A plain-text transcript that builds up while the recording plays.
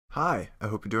Hi, I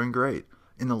hope you're doing great.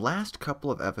 In the last couple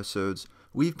of episodes,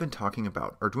 we've been talking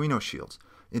about Arduino shields.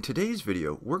 In today's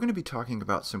video, we're going to be talking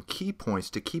about some key points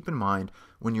to keep in mind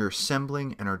when you're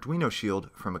assembling an Arduino shield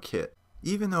from a kit.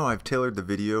 Even though I've tailored the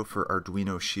video for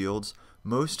Arduino shields,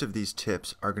 most of these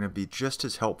tips are going to be just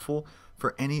as helpful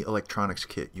for any electronics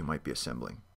kit you might be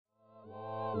assembling.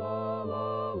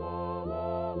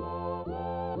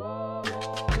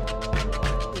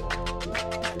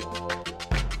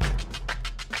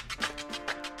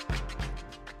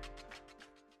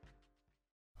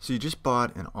 So you just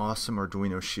bought an awesome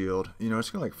Arduino shield.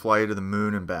 It's going to fly you to the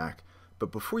moon and back.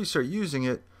 But before you start using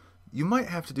it, you might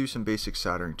have to do some basic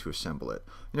soldering to assemble it.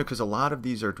 Because a lot of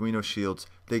these Arduino shields,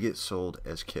 they get sold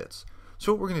as kits.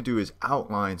 So what we're going to do is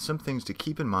outline some things to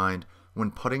keep in mind when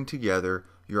putting together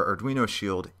your Arduino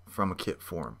shield from a kit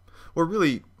form. Or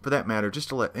really, for that matter, just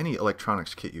to let any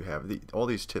electronics kit you have. All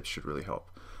these tips should really help.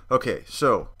 Okay,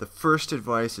 so the first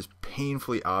advice is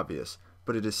painfully obvious,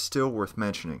 but it is still worth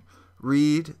mentioning.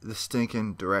 Read the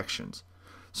stinking directions.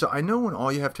 So I know when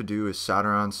all you have to do is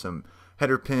solder on some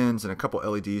header pins and a couple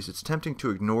LEDs, it's tempting to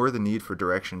ignore the need for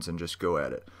directions and just go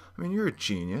at it. I mean, you're a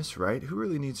genius, right? Who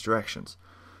really needs directions?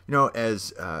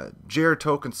 As J.R.R.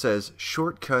 Tolkien says,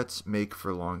 shortcuts make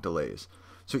for long delays.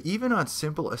 So even on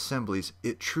simple assemblies,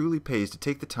 it truly pays to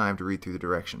take the time to read through the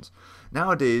directions.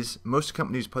 Nowadays, most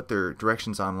companies put their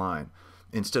directions online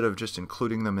instead of just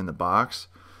including them in the box.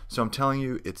 So I'm telling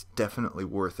you, it's definitely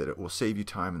worth it. It will save you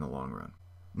time in the long run.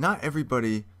 Not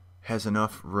everybody has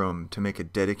enough room to make a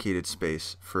dedicated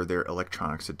space for their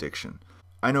electronics addiction.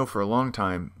 I know for a long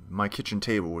time, my kitchen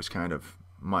table was kind of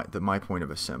my point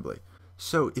of assembly.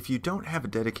 So if you don't have a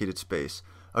dedicated space,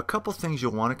 a couple things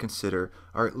you'll want to consider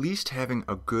are at least having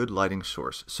a good lighting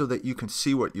source so that you can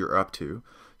see what you're up to.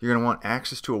 You're going to want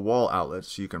access to a wall outlet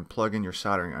so you can plug in your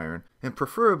soldering iron, and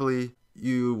preferably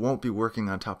you won't be working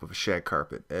on top of a shag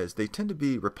carpet, as they tend to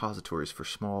be repositories for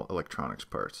small electronics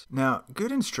parts. Now,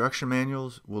 good instruction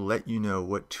manuals will let you know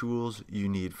what tools you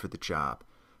need for the job,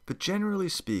 but generally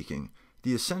speaking,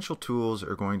 the essential tools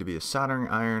are going to be a soldering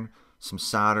iron, some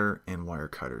solder, and wire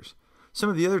cutters. Some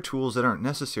of the other tools that aren't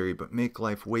necessary but make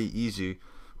life way easier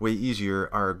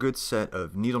are a good set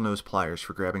of needle nose pliers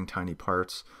for grabbing tiny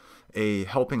parts, a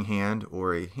helping hand,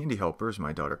 or a handy helper as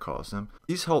my daughter calls them.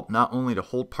 These help not only to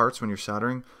hold parts when you're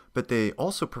soldering, but they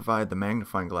also provide the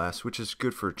magnifying glass, which is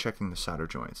good for checking the solder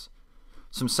joints.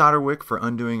 Some solder wick for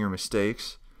undoing your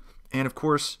mistakes, and of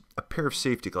course, a pair of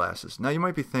safety glasses. Now you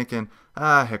might be thinking,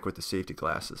 heck with the safety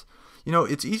glasses.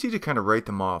 It's easy to kind of write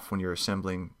them off when you're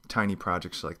assembling tiny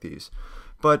projects like these,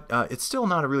 but it's still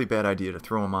not a really bad idea to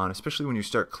throw them on, especially when you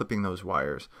start clipping those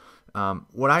wires.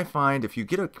 What I find, if you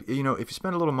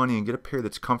spend a little money and get a pair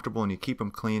that's comfortable and you keep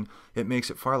them clean, it makes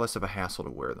it far less of a hassle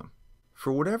to wear them.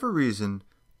 For whatever reason,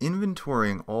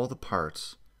 inventorying all the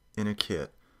parts in a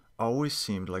kit always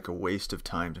seemed like a waste of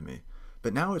time to me,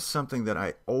 but now it's something that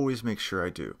I always make sure I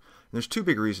do. And there's two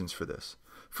big reasons for this.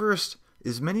 First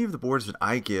is many of the boards that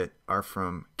I get are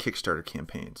from Kickstarter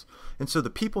campaigns. And so the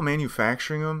people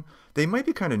manufacturing them, they might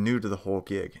be kind of new to the whole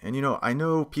gig. And I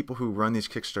know people who run these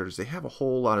Kickstarters, they have a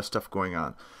whole lot of stuff going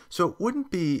on. So it wouldn't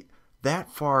be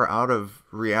that far out of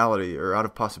reality or out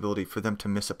of possibility for them to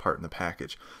miss a part in the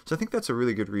package. So I think that's a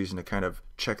really good reason to kind of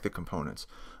check the components.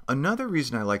 Another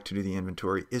reason I like to do the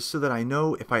inventory is so that I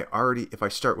know if I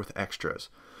start with extras.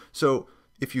 So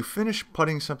if you finish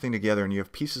putting something together and you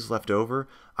have pieces left over,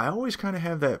 I always kind of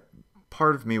have that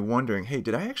part of me wondering, hey,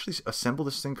 did I actually assemble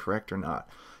this thing correct or not?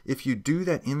 If you do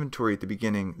that inventory at the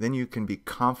beginning, then you can be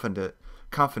confident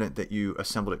that you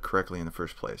assembled it correctly in the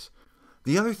first place.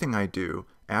 The other thing I do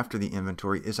after the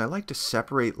inventory is I like to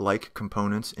separate like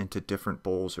components into different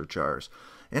bowls or jars.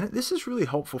 And this is really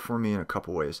helpful for me in a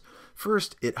couple ways.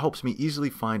 First, it helps me easily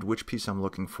find which piece I'm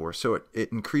looking for, so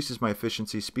it increases my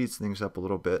efficiency, speeds things up a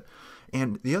little bit.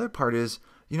 And the other part is,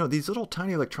 these little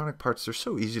tiny electronic parts, they're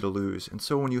so easy to lose. And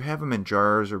so when you have them in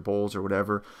jars or bowls or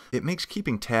whatever, it makes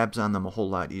keeping tabs on them a whole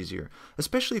lot easier,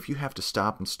 especially if you have to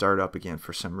stop and start up again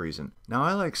for some reason. Now,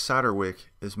 I like solder wick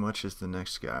as much as the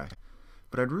next guy,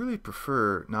 but I'd really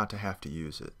prefer not to have to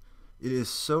use it. It is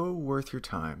so worth your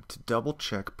time to double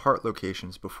check part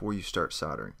locations before you start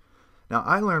soldering. Now,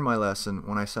 I learned my lesson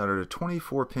when I soldered a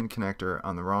 24-pin connector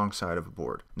on the wrong side of a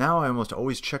board. Now I almost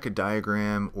always check a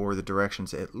diagram or the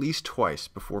directions at least twice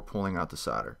before pulling out the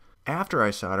solder. After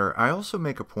I solder, I also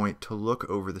make a point to look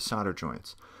over the solder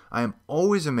joints. I am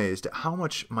always amazed at how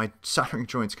much my soldering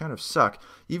joints kind of suck,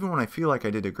 even when I feel like I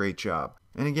did a great job.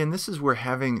 And again, this is where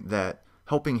having that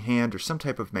helping hand or some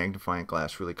type of magnifying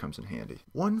glass really comes in handy.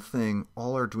 One thing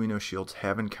all Arduino shields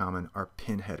have in common are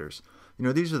pin headers.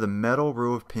 These are the metal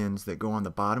row of pins that go on the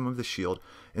bottom of the shield,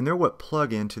 and they're what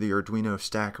plug into the Arduino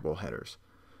stackable headers.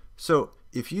 So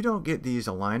if you don't get these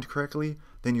aligned correctly,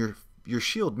 then your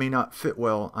shield may not fit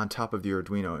well on top of the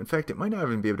Arduino. In fact, it might not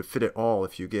even be able to fit at all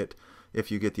if you get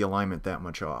the alignment that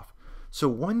much off. So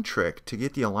one trick to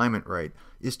get the alignment right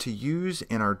is to use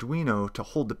an Arduino to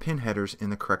hold the pin headers in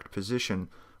the correct position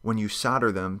when you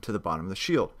solder them to the bottom of the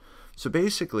shield. So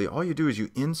basically, all you do is you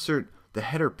insert the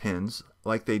header pins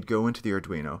like they'd go into the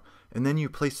Arduino, and then you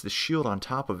place the shield on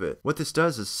top of it. What this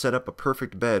does is set up a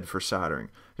perfect bed for soldering,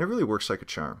 and it really works like a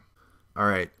charm.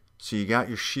 Alright, so you got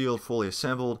your shield fully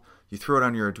assembled, you throw it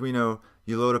on your Arduino,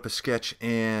 you load up a sketch,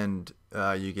 and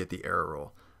you get the error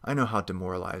roll. I know how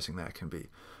demoralizing that can be.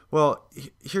 Well,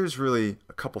 here's really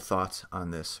a couple thoughts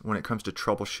on this when it comes to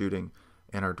troubleshooting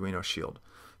an Arduino shield.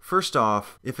 First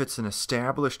off, if it's an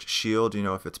established shield,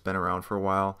 if it's been around for a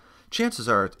while, chances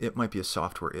are it might be a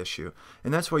software issue.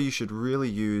 And that's why you should really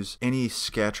use any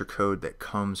sketch or code that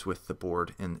comes with the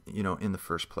board in the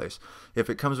first place. If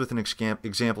it comes with an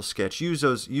example sketch, use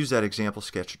that example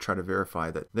sketch to try to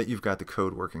verify that you've got the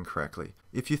code working correctly.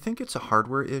 If you think it's a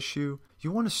hardware issue,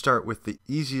 you want to start with the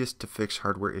easiest to fix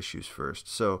hardware issues first.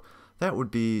 So that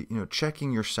would be,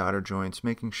 checking your solder joints,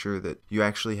 making sure that you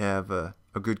actually have a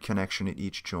good connection at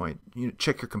each joint.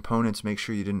 Check your components, make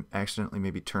sure you didn't accidentally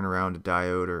maybe turn around a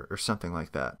diode or something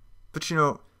like that. But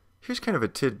here's kind of a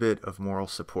tidbit of moral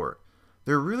support.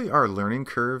 There really are learning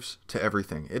curves to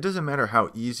everything. It doesn't matter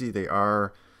how easy they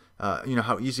are,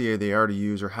 how easy they are to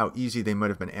use or how easy they might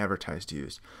have been advertised to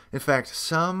use. In fact,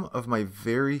 some of my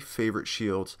very favorite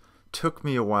shields took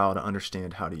me a while to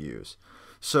understand how to use.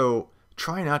 So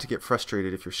try not to get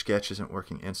frustrated if your sketch isn't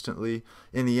working instantly.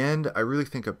 In the end, I really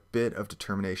think a bit of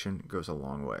determination goes a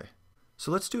long way.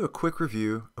 So let's do a quick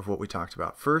review of what we talked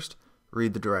about. First,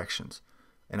 read the directions.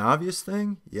 An obvious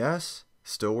thing? Yes,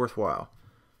 still worthwhile.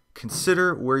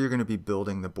 Consider where you're going to be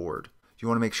building the board. You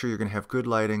want to make sure you're going to have good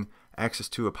lighting, access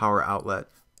to a power outlet,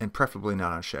 and preferably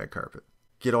not on shag carpet.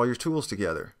 Get all your tools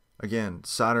together. Again,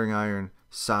 soldering iron,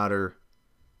 solder,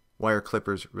 wire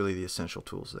clippers, really the essential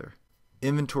tools there.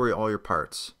 Inventory all your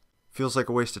parts. Feels like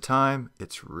a waste of time?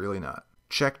 It's really not.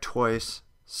 Check twice,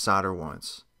 solder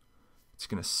once. It's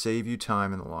going to save you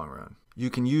time in the long run.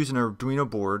 You can use an Arduino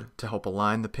board to help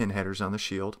align the pin headers on the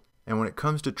shield. And when it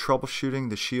comes to troubleshooting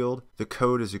the shield, the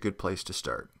code is a good place to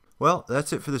start. Well,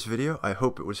 that's it for this video. I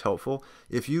hope it was helpful.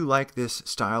 If you like this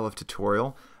style of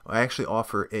tutorial, I actually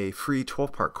offer a free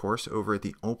 12-part course over at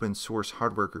the Open Source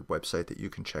Hardware Group website that you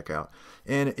can check out.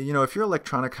 And if you're an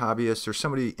electronic hobbyist or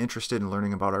somebody interested in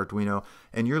learning about Arduino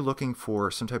and you're looking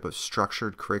for some type of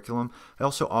structured curriculum, I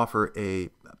also offer a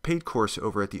paid course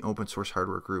over at the Open Source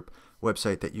Hardware Group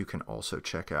website that you can also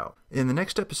check out. In the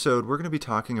next episode, we're going to be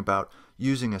talking about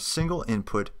using a single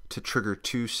input to trigger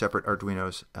two separate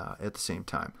Arduinos at the same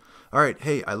time. All right,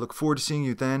 hey, I look forward to seeing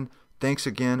you then. Thanks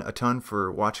again a ton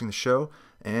for watching the show,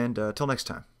 and till next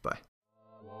time.